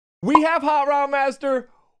We have Hot Route Master,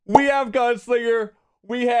 we have Gunslinger,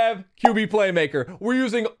 we have QB Playmaker. We're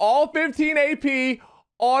using all 15 AP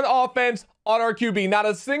on offense on our QB. Not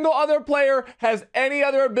a single other player has any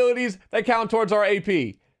other abilities that count towards our AP.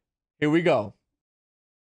 Here we go.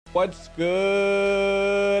 What's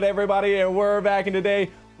good, everybody? And we're back, and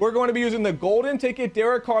today we're going to be using the golden ticket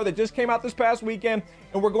Derek Carr that just came out this past weekend,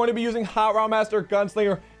 and we're going to be using Hot Route Master,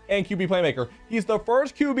 Gunslinger, and QB Playmaker. He's the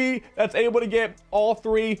first QB that's able to get all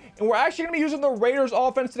three, and we're actually going to be using the Raiders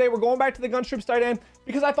offense today. We're going back to the gun strips tight end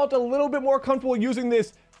because I felt a little bit more comfortable using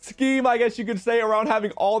this scheme, I guess you could say, around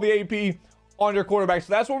having all the AP on your quarterback.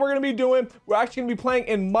 So that's what we're going to be doing. We're actually going to be playing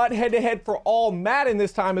in mud head-to-head for all Madden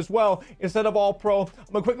this time as well, instead of all pro. I'm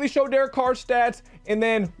going to quickly show Derek Carr's stats, and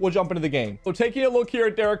then we'll jump into the game. So taking a look here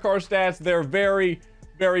at Derek Carr's stats, they're very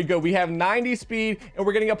good. We have 90 speed, and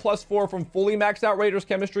we're getting a +4 from fully maxed out Raiders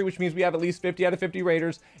chemistry, which means we have at least 50 out of 50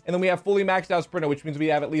 Raiders. And then we have fully maxed out sprinter, which means we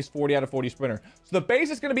have at least 40 out of 40 sprinter. So the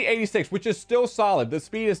base is going to be 86, which is still solid. The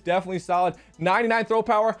speed is definitely solid. 99 throw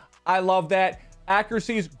power. I love that.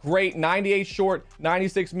 Accuracy is great. 98 short,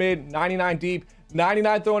 96 mid, 99 deep,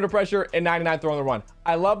 99 throw under pressure, and 99 throw on the run.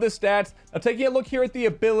 I love the stats. Now taking a look here at the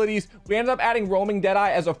abilities, we ended up adding roaming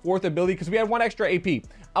Deadeye as a 4th ability because we had 1 extra AP.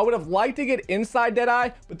 I would have liked to get inside Deadeye,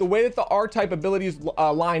 but the way that the R-type abilities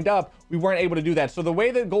lined up, we weren't able to do that. So the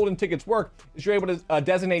way that golden tickets work is you're able to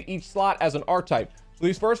designate each slot as an R-type. So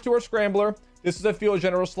these first two are Scrambler. This is a Field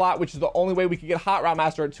General slot, which is the only way we could get Hot Route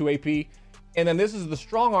Master at 2 AP. And then this is the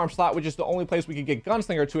Strong Arm slot, which is the only place we could get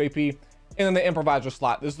Gunslinger at 2 AP. And then the Improviser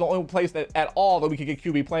slot. This is the only place that at all that we could get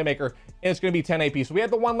QB Playmaker, and it's going to be 10 AP. So we had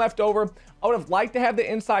the 1 left over. I would have liked to have the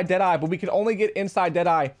inside Deadeye, but we could only get inside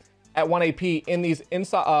Deadeye at 1 AP in these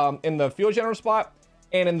inside in the Field General spot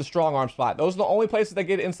and in the Strong Arm spot. Those are the only places that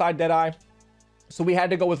get inside Deadeye. So we had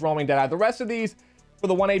to go with roaming Deadeye. The rest of these for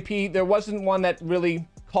the 1 AP, there wasn't one that really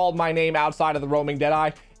called my name outside of the roaming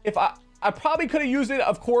Deadeye. If I probably could have used it,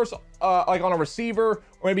 of course, like on a receiver,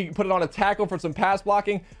 or maybe put it on a tackle for some pass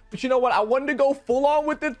blocking. But you know what? I wanted to go full on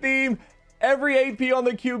with the theme. Every AP on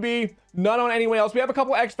the QB, none on anyone else. We have a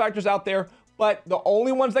couple X factors out there, but the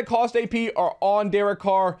only ones that cost AP are on Derek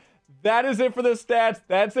Carr. That is it for the stats.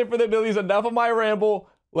 That's it for the abilities. Enough of my ramble.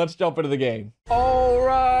 Let's jump into the game. All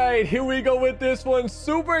right, here we go with this one.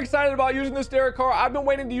 Super excited about using this Derek Carr. I've been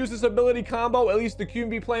waiting to use this ability combo, at least the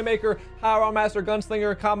QB Playmaker, Hot Route Master,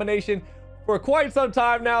 Gunslinger combination, for quite some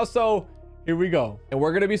time now. So here we go. And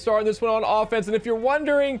we're going to be starting this one on offense. And if you're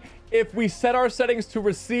wondering if we set our settings to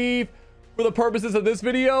receive for the purposes of this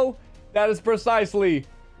video, that is precisely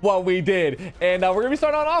what we did. And we're gonna be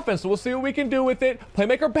starting on offense, so we'll see what we can do with it.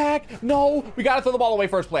 Playmaker back. No, we gotta throw the ball away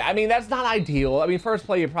first play. I mean, that's not ideal. I mean, first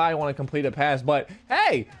play you probably want to complete a pass, but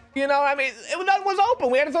hey, you know, I mean, nothing was open.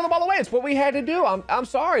 We had to throw the ball away. It's what we had to do. I'm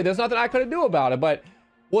sorry, there's nothing I could do about it, but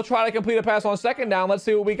we'll try to complete a pass on second down. Let's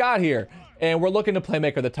see what we got here. And we're looking to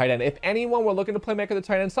Playmaker the tight end. If anyone, we're looking to Playmaker the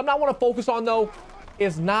tight end. Something I want to focus on though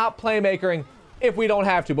is not playmakering if we don't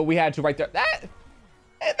have to, but we had to right there. That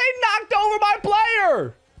they knocked over my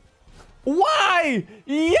player. Why?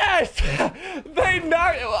 Yes, they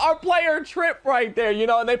knocked our player tripped right there, you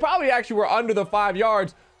know, and they probably actually were under the 5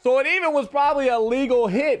 yards. So it even was probably a legal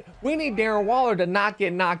hit. We need Darren Waller to not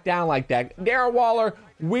get knocked down like that. Darren Waller,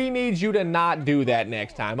 we need you to not do that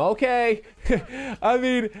next time, okay? I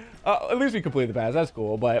mean, at least we completed the pass. That's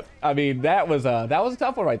cool. But I mean, that was a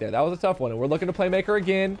tough one right there. That was a tough one. And we're looking to Playmaker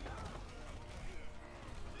again.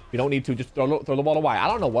 You don't need to just throw the ball to Y. I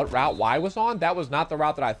don't know what route Y was on. That was not the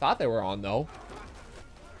route that I thought they were on, though.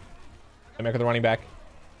 Playmaker the running back.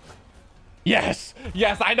 Yes,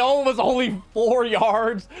 yes, I know it was only 4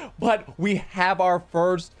 yards, but we have our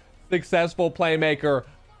first successful playmaker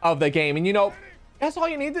of the game. And you know, that's all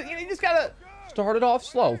you need. You just gotta start it off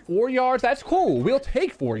slow. 4 yards, that's cool. We'll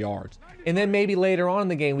take 4 yards. And then maybe later on in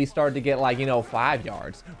the game, we start to get like, you know, 5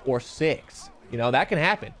 yards or 6. You know, that can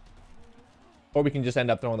happen. Or we can just end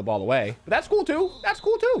up throwing the ball away. But that's cool too. That's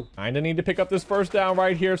cool too. Kinda need to pick up this first down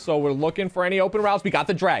right here. So we're looking for any open routes. We got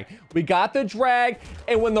the drag. We got the drag.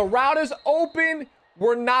 And when the route is open,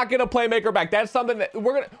 we're not gonna Playmaker back. That's something that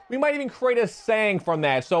we might even create a saying from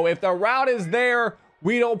that. So if the route is there,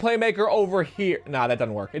 we don't Playmaker over here. Nah, that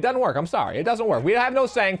doesn't work. It doesn't work. I'm sorry. It doesn't work. We have no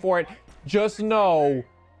saying for it. Just know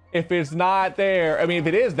if it's not there. I mean, if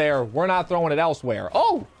it is there, we're not throwing it elsewhere.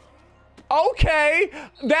 Oh. Okay,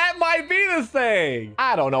 that might be the thing.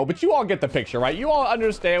 I don't know, but you all get the picture, right? You all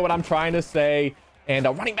understand what I'm trying to say. And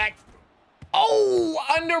running back. Oh,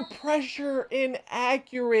 under pressure,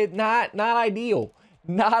 inaccurate. Not ideal.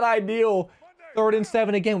 Not ideal. 3rd and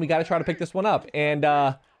 7 again. We got to try to pick this one up. And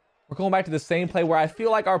we're going back to the same play where I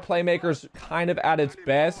feel like our playmaker's kind of at its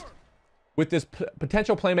best with this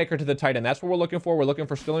potential playmaker to the tight end. That's what we're looking for. We're looking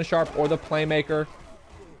for Sterling Sharp or the playmaker.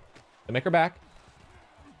 Playmaker back.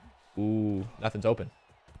 Ooh, nothing's open.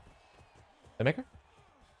 Playmaker?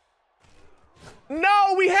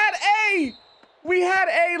 No, we had A. We had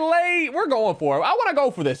A late. We're going for it. I want to go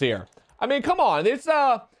for this here. I mean, come on. It's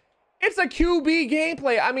a QB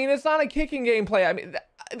gameplay. I mean, it's not a kicking gameplay. I mean,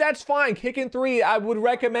 that's fine. Kicking 3, I would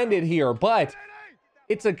recommend it here, but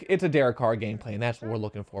it's a Derek Carr gameplay, and that's what we're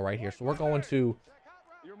looking for right here. So we're going to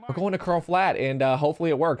curl flat, and hopefully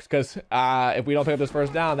it works, because if we don't pick up this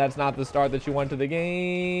first down, that's not the start that you want to the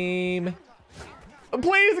game.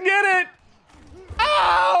 Please get it.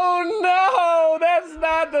 Oh no, that's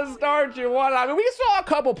not the start you want. I mean, we saw a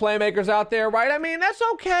couple playmakers out there, right? I mean, that's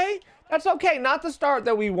okay. That's okay. Not the start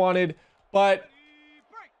that we wanted, but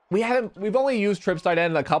we've only used trips tight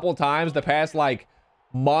end a couple of times the past like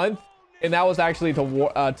month, and that was actually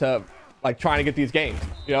to like trying to get these games,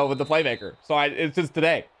 you know, with the playmaker. So it's just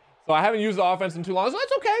today. So I haven't used the offense in too long. So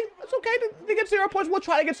that's okay. That's okay to get 0 points. We'll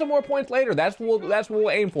try to get some more points later. That's what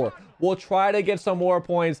we'll aim for. We'll try to get some more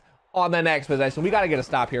points on the next possession. We got to get a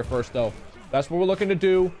stop here first, though. That's what we're looking to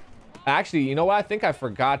do. Actually, you know what? I think I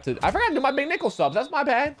forgot to do my big nickel subs. That's my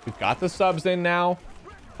bad. We've got the subs in now,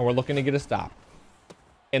 and we're looking to get a stop.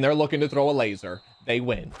 And they're looking to throw a laser. They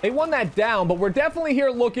win. They won that down, but we're definitely here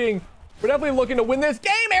looking. We're definitely looking to win this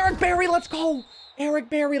game. Eric Berry, let's go. Eric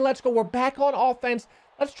Berry, let's go. We're back on offense.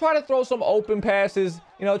 Let's try to throw some open passes.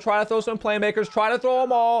 You know, try to throw some playmakers. Try to throw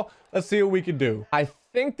them all. Let's see what we can do. I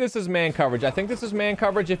think this is man coverage. I think this is man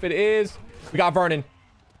coverage. If it is, we got Vernon.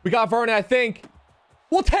 We got Vernon, I think.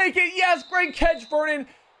 We'll take it. Yes, great catch, Vernon.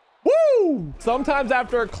 Woo! Sometimes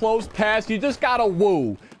after a close pass, you just gotta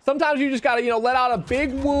woo. Sometimes you just gotta, you know, let out a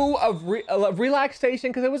big woo of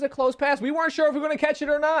relaxation because it was a close pass. We weren't sure if we were gonna catch it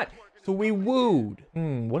or not, so we wooed.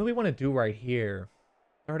 What do we want to do right here?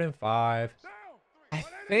 3rd and 5. I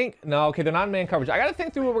think no. Okay, they're not in man coverage. I gotta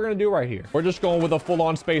think through what we're gonna do right here. We're just going with a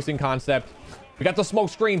full-on spacing concept. We got the smoke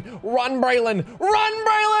screen. Run, Braylon. Run,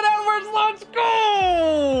 Braylon Edwards. Let's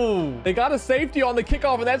go. They got a safety on the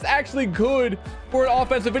kickoff, and that's actually good for an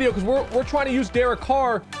offensive video because we're trying to use Derek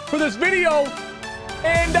Carr for this video.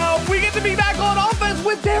 And we get to be back on offense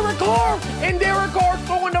with Derek Carr. And Derek Carr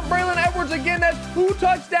throwing to Braylon Edwards again. That's 2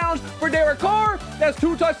 touchdowns for Derek Carr. That's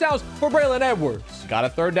 2 touchdowns for Braylon Edwards. Got a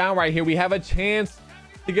 3rd down right here. We have a chance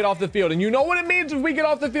to get off the field. And you know what it means if we get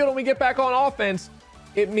off the field and we get back on offense?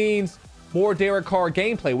 It means more Derek Carr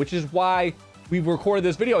gameplay, which is why we've recorded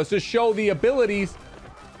this video. It's to show the abilities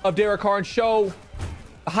of Derek Carr and show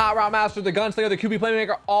the hot route master, the gunslinger, the QB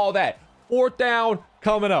playmaker, all that. 4th down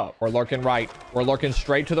coming up. We're lurking right. We're lurking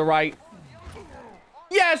straight to the right.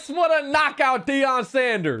 Yes, what a knockout, Deion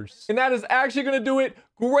Sanders. And that is actually going to do it.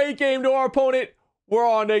 Great game to our opponent. We're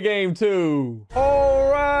on to game 2. All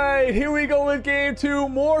right, here we go with game 2.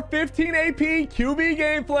 More 15 AP QB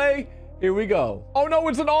gameplay. Here we go. Oh no,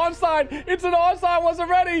 it's an onside. It's an onside. Wasn't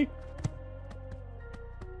ready.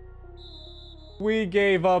 We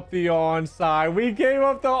gave up the onside. We gave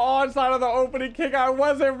up the onside on the opening kick. I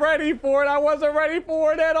wasn't ready for it. I wasn't ready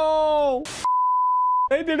for it at all.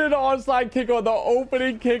 They did an onside kick on the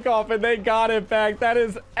opening kickoff and they got it back. That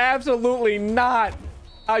is absolutely not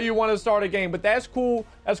how you want to start a game, but that's cool.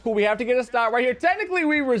 That's cool. We have to get a stop right here. Technically,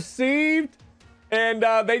 we received, and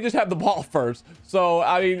they just have the ball first. So,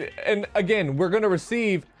 I mean, and again, we're going to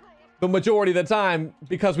receive the majority of the time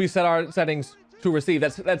because we set our settings to receive.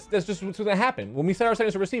 That's just what's going to happen. When we set our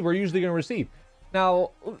settings to receive, we're usually going to receive.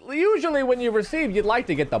 Now, usually when you receive, you'd like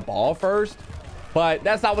to get the ball first, but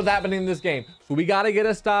that's not what's happening in this game. So we got to get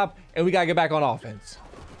a stop, and we got to get back on offense.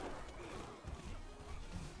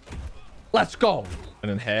 Let's go. And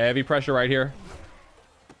then heavy pressure right here.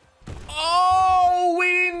 Oh, we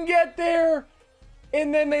didn't get there.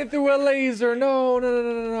 And then they threw a laser.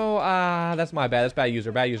 No. Ah, that's my bad. That's bad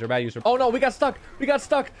user. Bad user. Oh, no, we got stuck.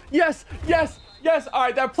 Yes. All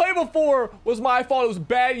right, that play before was my fault. It was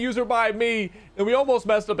bad user by me. And we almost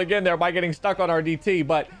messed up again there by getting stuck on our DT.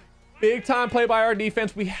 But big time play by our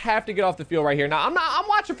defense. We have to get off the field right here. Now, I'm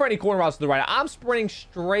watching for any corner routes to the right. I'm sprinting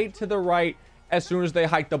straight to the right as soon as they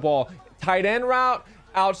hike the ball. Tight end route,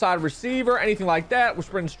 outside receiver, anything like that. We're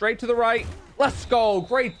sprinting straight to the right. Let's go.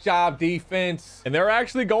 Great job, defense. And they're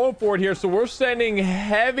actually going for it here. So we're sending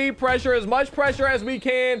heavy pressure, as much pressure as we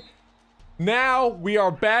can. Now we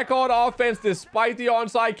are back on offense despite the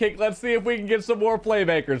onside kick. Let's see if we can get some more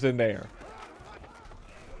playmakers in there.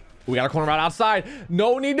 We got a corner route outside.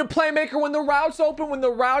 No need to playmaker when the route's open. When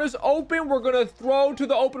the route is open, we're going to throw to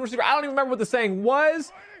the open receiver. I don't even remember what the saying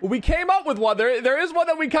was. We came up with one. There is one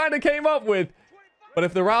that we kind of came up with. But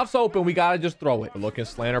if the route's open, we got to just throw it. We're looking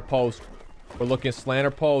slanter post.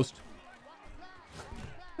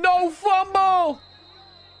 No fumble.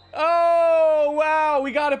 Oh, wow.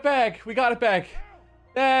 We got it back. We got it back.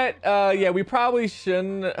 That, yeah, we probably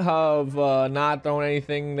shouldn't have not thrown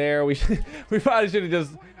anything there. We probably should have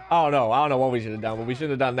just, I don't know what we should have done, but we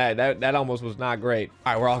shouldn't have done that. That almost was not great.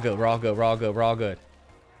 All right, we're all good. We're all good. We're all good. We're all good.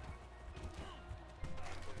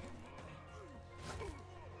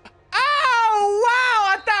 Oh,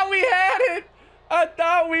 wow. I thought we had it. I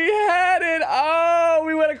thought we had it. Oh,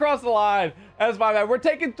 we went across the line. That's my bad. We're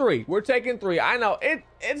taking three. We're taking three. I know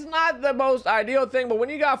it's not the most ideal thing, but when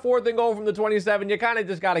you got 4th and goal from the 27, you kind of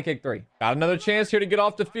just got to kick 3. Got another chance here to get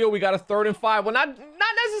off the field. We got a 3rd and 5. Well, not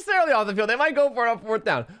necessarily off the field. They might go for it on 4th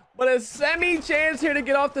down, but a semi chance here to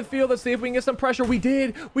get off the field. Let's see if we can get some pressure. We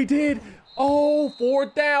did. We did. Oh,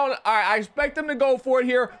 4th down. All right, I expect them to go for it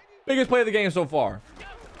here. Biggest play of the game so far.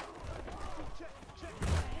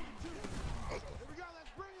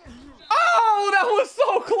 Oh, that was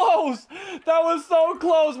so close. That was so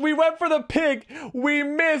close. We went for the pick. We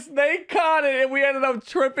missed. They caught it, and we ended up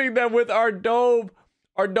tripping them with our dove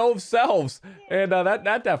selves. And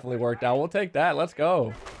that definitely worked out. We'll take that. Let's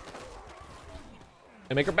go.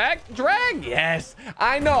 And make her back. Drag. Yes.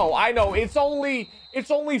 I know. It's only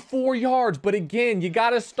 4 yards, but again, you got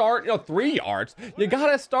to start, 3 yards. You got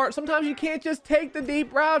to start. Sometimes you can't just take the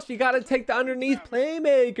deep routes. You got to take the underneath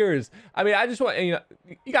playmakers. I mean, I just want, you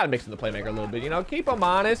got to mix in the playmaker a little bit, keep them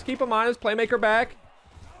honest. Keep them honest. Playmaker back.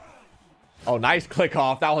 Oh, nice click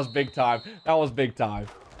off. That was big time. That was big time.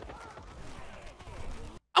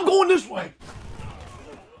 I'm going this way.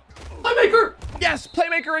 Playmaker. Yes,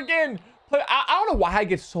 playmaker again. I don't know why I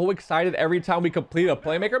get so excited every time we complete a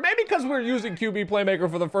playmaker. Maybe because we're using QB playmaker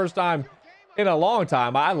for the first time in a long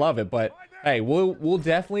time. I love it, but hey, we'll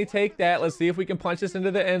definitely take that. Let's see if we can punch this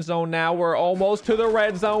into the end zone now. We're almost to the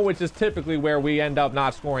red zone, which is typically where we end up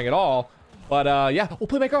not scoring at all. But yeah, we'll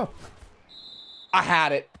playmaker up. I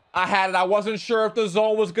had it. I wasn't sure if the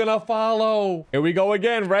zone was gonna follow. Here we go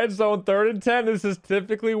again. Red zone, 3rd and 10. This is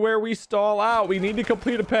typically where we stall out. We need to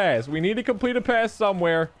complete a pass. We need to complete a pass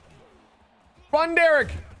somewhere. Run,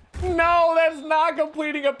 Derek. No, that's not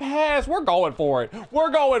completing a pass. We're going for it. We're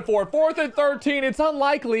going for it. 4th and 13. It's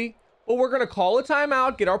unlikely, but we're going to call a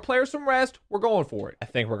timeout, get our players some rest. We're going for it. I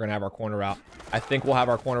think we're going to have our corner out. I think we'll have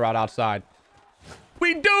our corner out outside.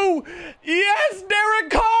 We do. Yes, Derek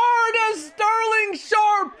Carr to Sterling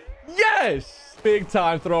Sharp. Yes. Big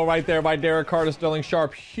time throw right there by Derek Carr to Sterling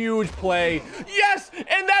Sharp. Huge play. Yes,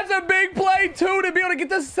 and that's a big play too to be able to get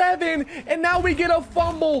to 7. And now we get a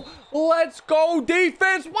fumble. Let's go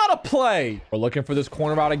defense. What a play. We're looking for this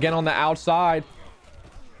corner out again on the outside.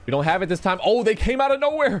 We don't have it this time. Oh, they came out of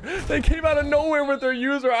nowhere. They came out of nowhere with their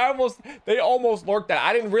user. They almost lurked that.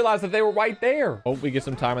 I didn't realize that they were right there. Hope we get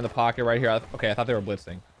some time in the pocket right here. Okay, I thought they were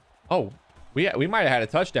blitzing. Oh, we might have had a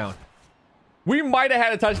touchdown. We might have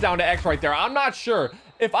had a touchdown to X right there. I'm not sure.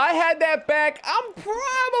 If I had that back, I'm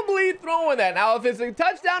probably throwing that. Now, if it's a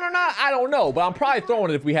touchdown or not, I don't know. But I'm probably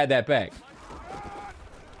throwing it if we had that back.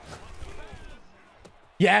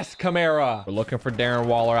 Yes, Kamara. We're looking for Darren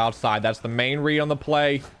Waller outside. That's the main read on the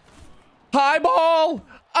play. High ball.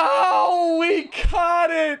 Oh, we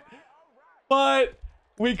caught it. But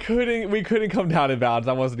we couldn't come down in bounds.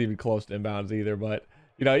 I wasn't even close to inbounds either, but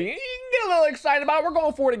you can get a little excited about it. We're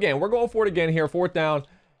going for it again. We're going for it again here. 4th down.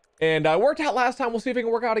 And it worked out last time. We'll see if it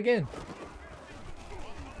can work out again.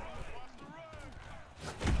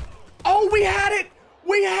 Oh, we had it.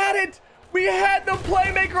 We had it. We had the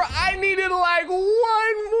playmaker. I needed like 1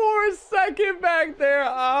 more second back there.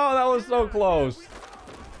 Oh, that was so close.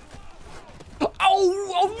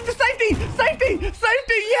 Oh, safety.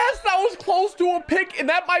 Yes, that was close to a pick. And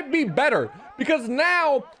that might be better because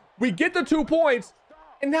now we get the 2 points.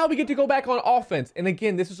 And now we get to go back on offense. And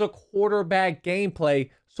again, this is a quarterback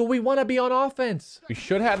gameplay, so we want to be on offense. We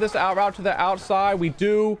should have this out route to the outside. We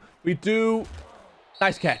do.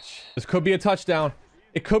 Nice catch. This could be a touchdown.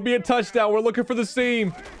 It could be a touchdown. We're looking for the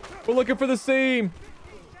seam. We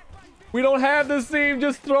don't have the seam.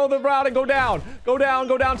 Just throw the route and go down.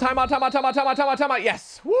 Timeout.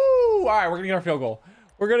 Yes. Woo. All right, we're going to get our field goal.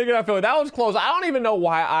 That was close. I don't even know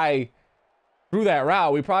why I threw that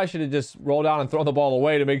route. We probably should have just rolled out and thrown the ball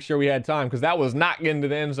away to make sure we had time because that was not getting to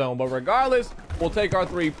the end zone. But regardless, we'll take our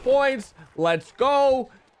 3 points. Let's go.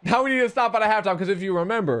 Now we need to stop at a halftime because if you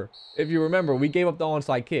remember, we gave up the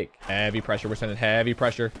onside kick. Heavy pressure. We're sending heavy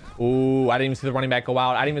pressure. Ooh, I didn't even see the running back go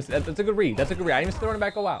out. That's a good read. I didn't even see the running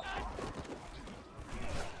back go out.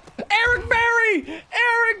 Eric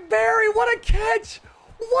Berry. What a catch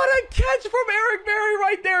from Eric Berry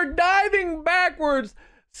right there. Diving backwards.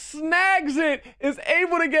 snags it, is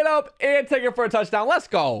able to get up and take it for a touchdown. Let's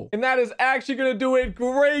go. And that is actually going to do it.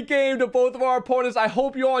 Great game to both of our opponents. I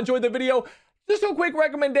hope you all enjoyed the video. Just a quick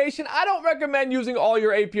recommendation. I don't recommend using all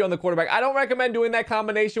your AP on the quarterback. I don't recommend doing that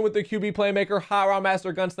combination with the QB playmaker, high round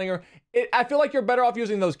master, gunslinger. I feel like you're better off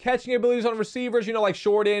using those catching abilities on receivers, you know, like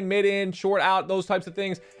short in, mid in, short out, those types of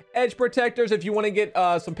things. Edge protectors, if you want to get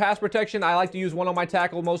some pass protection, I like to use one on my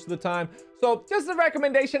tackle most of the time. So just a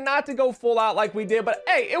recommendation not to go full out like we did. But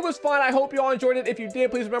hey, it was fun. I hope you all enjoyed it. If you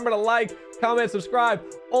did, please remember to like, comment, subscribe.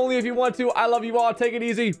 Only if you want to. I love you all. Take it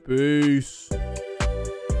easy. Peace.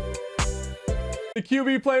 The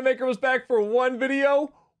QB playmaker was back for one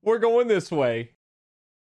video. We're going this way.